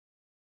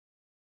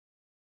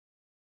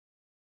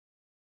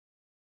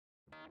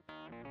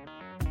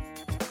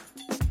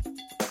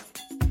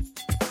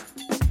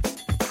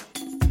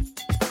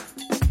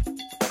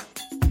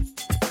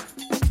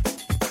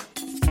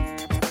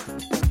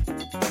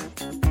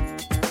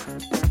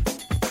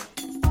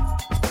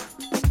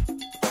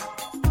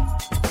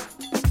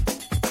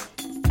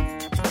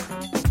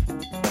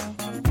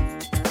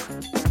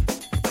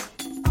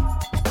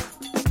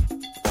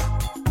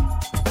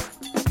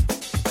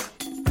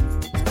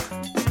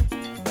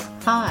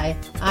Hi,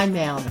 I'm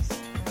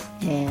Alice,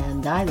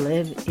 and I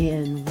live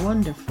in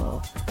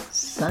wonderful,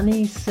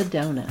 sunny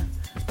Sedona.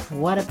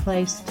 What a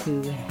place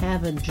to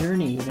have a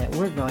journey that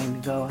we're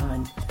going to go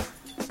on.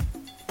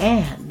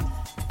 And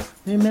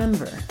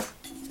remember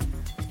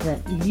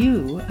that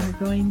you are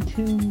going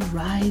to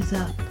rise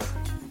up.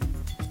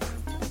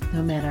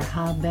 No matter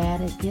how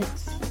bad it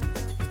gets,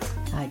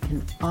 I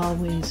can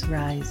always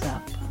rise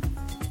up.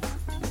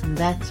 And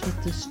that's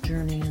what this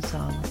journey is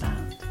all about.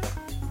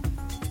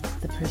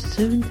 The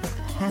pursuit of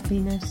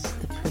happiness,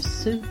 the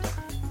pursuit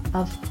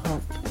of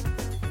hope,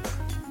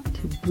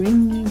 to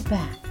bring you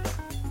back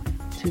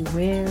to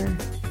where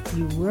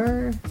you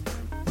were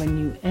when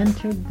you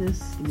entered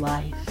this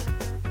life,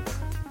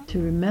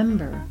 to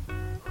remember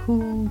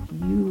who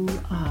you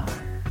are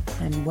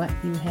and what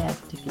you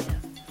have to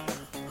give.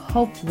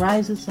 Hope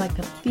rises like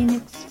a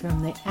phoenix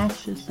from the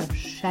ashes of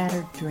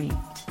shattered dreams.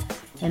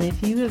 And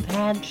if you have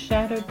had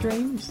shattered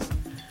dreams,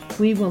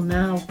 we will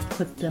now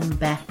put them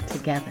back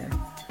together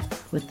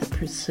with the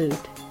pursuit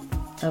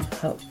of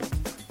hope.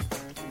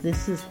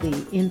 This is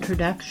the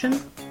introduction,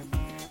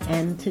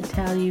 and to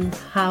tell you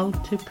how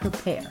to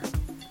prepare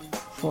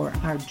for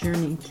our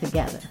journey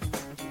together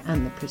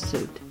on the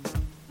pursuit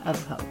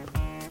of hope.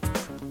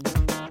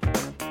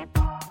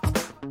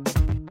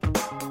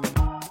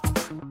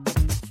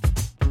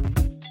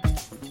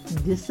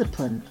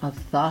 Discipline of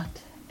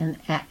thought and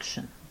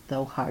action,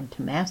 though hard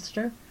to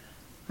master,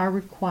 are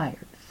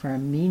required for a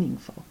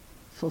meaningful,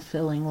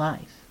 fulfilling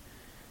life.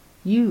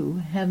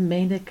 You have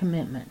made a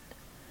commitment.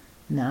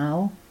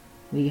 Now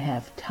we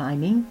have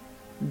timing,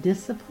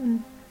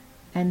 discipline,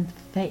 and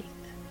faith.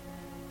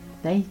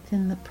 Faith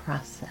in the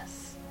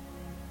process.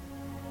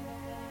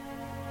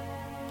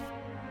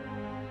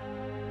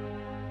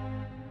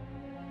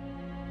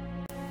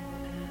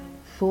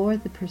 For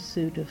the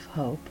pursuit of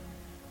hope,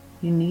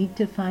 you need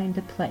to find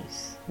a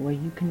place where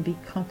you can be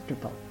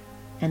comfortable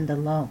and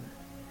alone.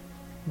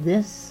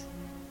 This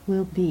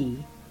will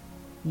be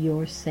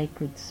your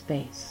sacred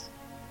space.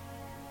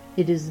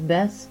 It is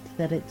best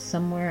that it's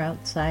somewhere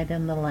outside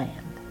on the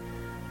land,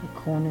 a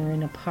corner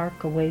in a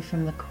park away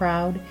from the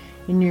crowd,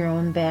 in your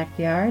own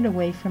backyard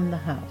away from the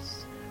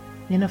house,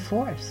 in a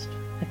forest,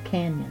 a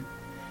canyon,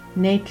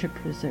 nature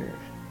preserve.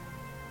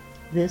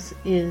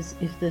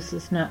 If this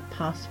is not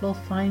possible,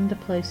 find a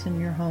place in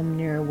your home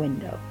near a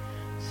window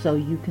so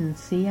you can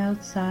see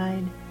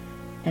outside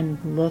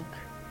and look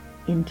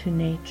into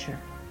nature,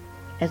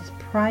 as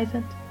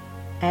private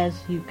as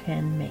you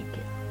can make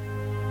it.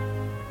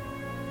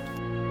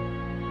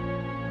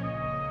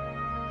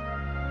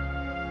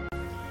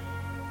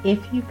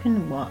 If you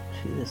can walk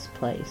to this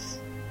place,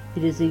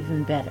 it is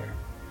even better.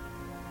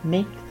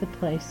 Make the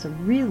place a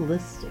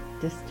realistic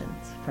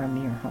distance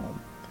from your home,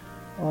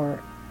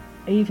 or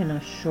even a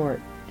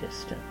short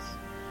distance.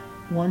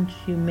 Once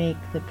you make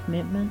the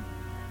commitment,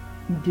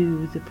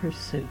 do the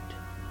pursuit.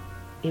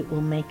 It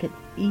will make it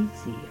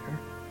easier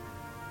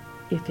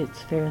if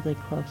it's fairly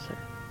closer.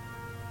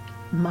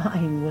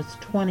 Mine was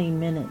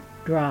 20-minute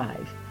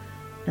drive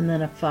and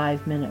then a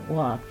 5-minute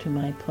walk to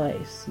my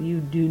place. You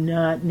do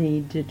not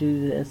need to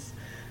do this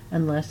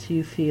unless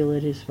you feel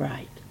it is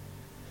right.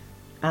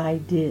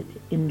 I did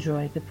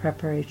enjoy the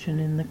preparation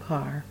in the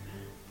car,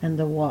 and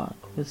the walk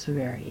was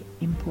very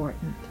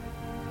important.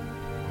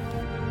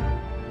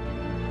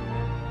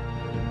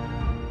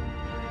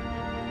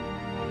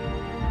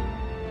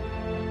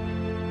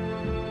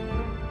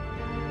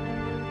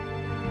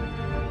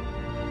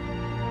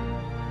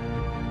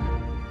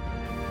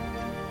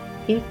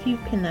 If you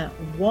cannot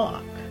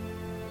walk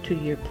to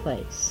your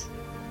place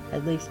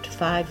at least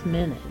 5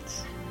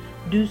 minutes,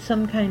 do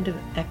some kind of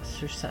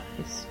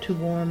exercise to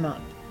warm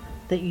up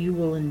that you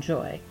will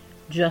enjoy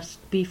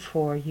just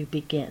before you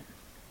begin.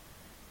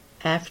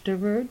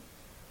 Afterward,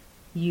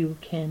 you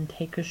can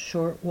take a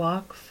short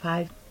walk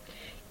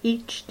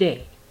each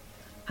day.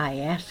 I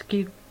ask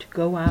you to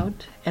go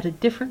out at a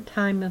different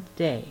time of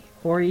day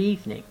or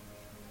evening.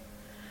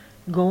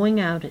 Going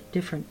out at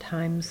different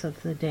times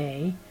of the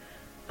day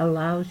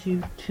allows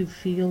you to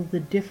feel the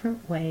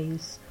different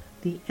ways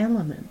the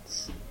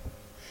elements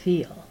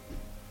feel,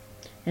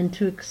 and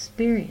to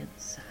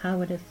experience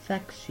how it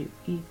affects you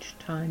each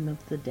time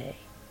of the day.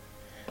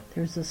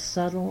 There's a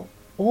subtle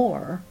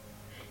or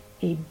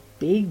a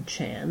big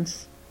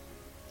chance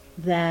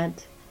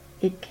that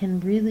it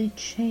can really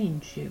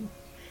change you.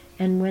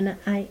 And when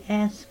I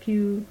ask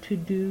you to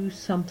do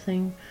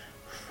something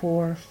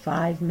for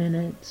 5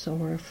 minutes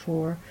or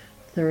for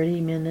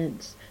 30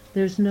 minutes,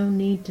 there's no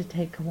need to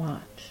take a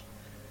watch.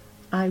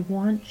 I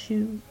want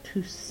you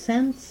to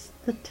sense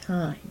the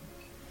time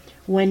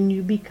When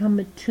you become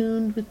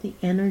attuned with the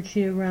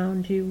energy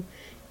around you,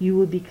 you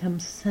will become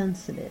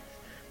sensitive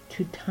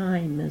to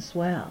time as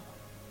well.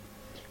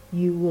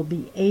 You will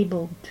be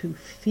able to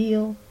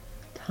feel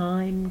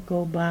time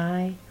go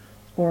by,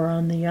 or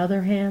on the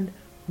other hand,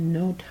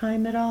 no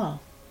time at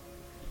all.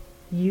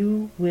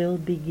 You will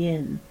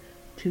begin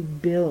to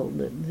build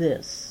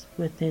this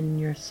within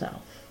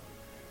yourself,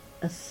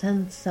 a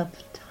sense of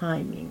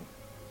timing.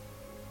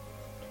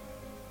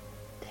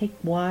 Take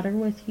water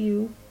with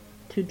you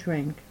to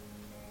drink,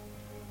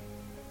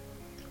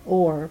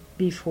 or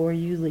before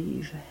you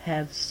leave,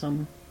 have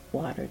some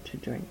water to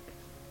drink.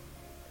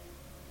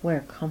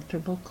 Wear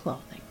comfortable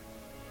clothing.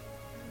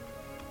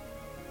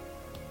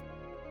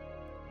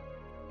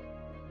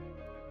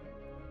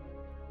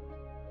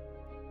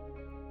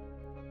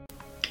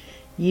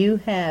 You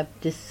have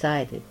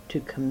decided to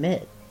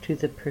commit to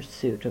the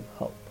pursuit of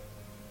hope.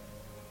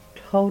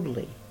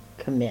 Totally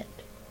commit.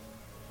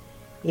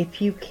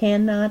 If you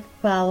cannot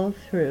follow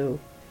through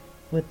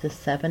with the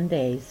 7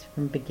 days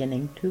from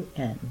beginning to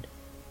end,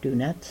 do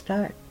not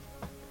start.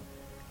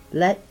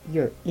 Let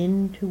your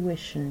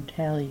intuition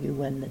tell you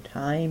when the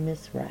time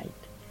is right.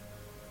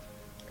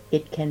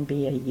 It can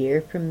be a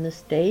year from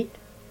this date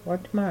or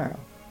tomorrow.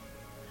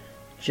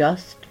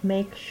 Just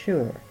make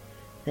sure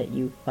that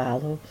you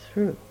follow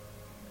through.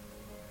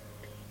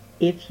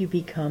 If you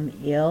become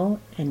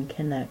ill and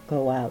cannot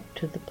go out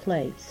to the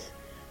place,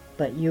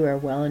 but you are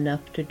well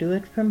enough to do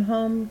it from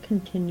home,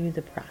 continue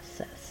the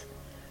process.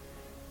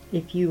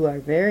 If you are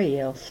very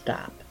ill,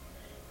 stop.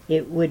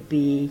 It would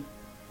be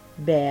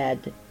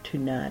bad to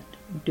not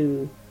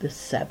do the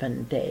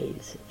 7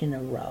 days in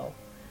a row.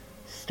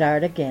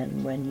 Start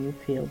again when you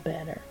feel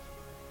better.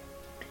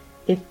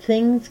 If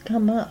things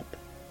come up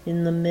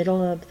in the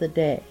middle of the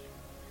day,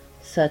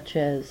 such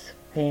as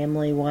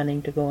family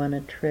wanting to go on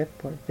a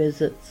trip or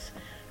visits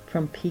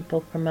from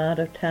people from out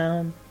of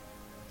town,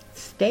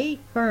 stay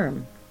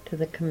firm to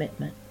the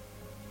commitment.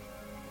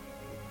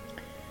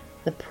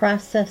 The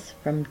process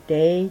from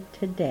day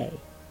to day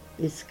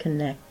is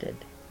connected,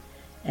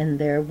 and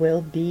there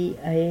will be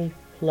a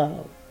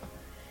flow.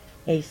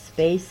 A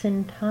space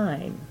and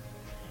time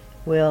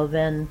will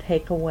then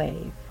take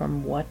away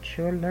from what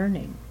you're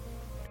learning.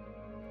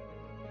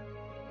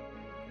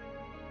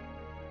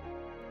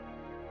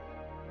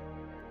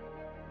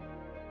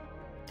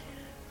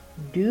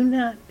 Do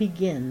not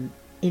begin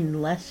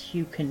unless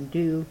you can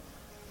do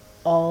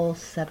all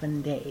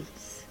 7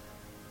 days.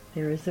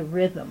 There is a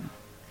rhythm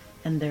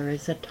and there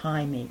is a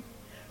timing.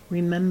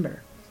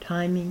 Remember,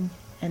 timing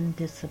and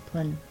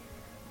discipline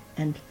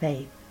and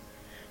faith.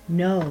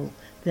 Know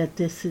that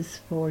this is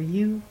for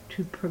you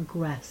to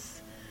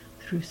progress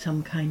through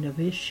some kind of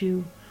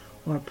issue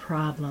or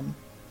problem.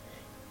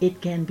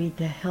 It can be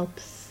to help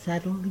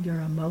settle your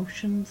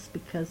emotions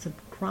because of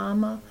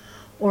trauma,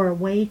 or a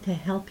way to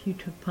help you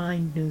to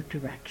find new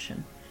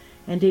direction.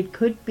 And it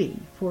could be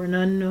for an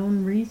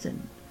unknown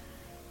reason,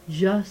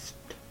 just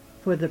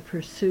for the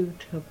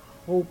pursuit of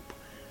hope,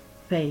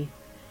 faith,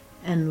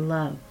 and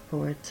love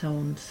for its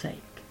own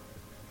sake.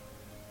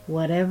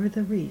 Whatever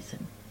the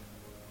reason,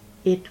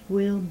 it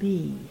will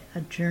be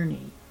a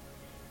journey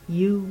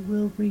you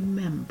will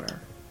remember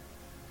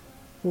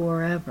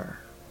forever.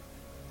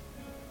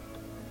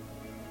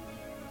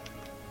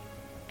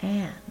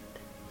 And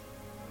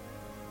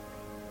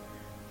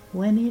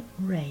when it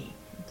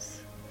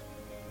rains,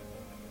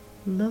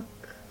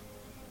 look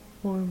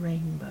for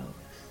rainbows.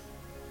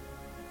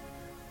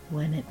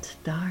 When it's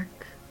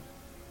dark,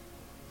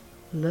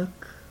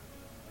 look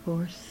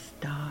for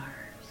stars.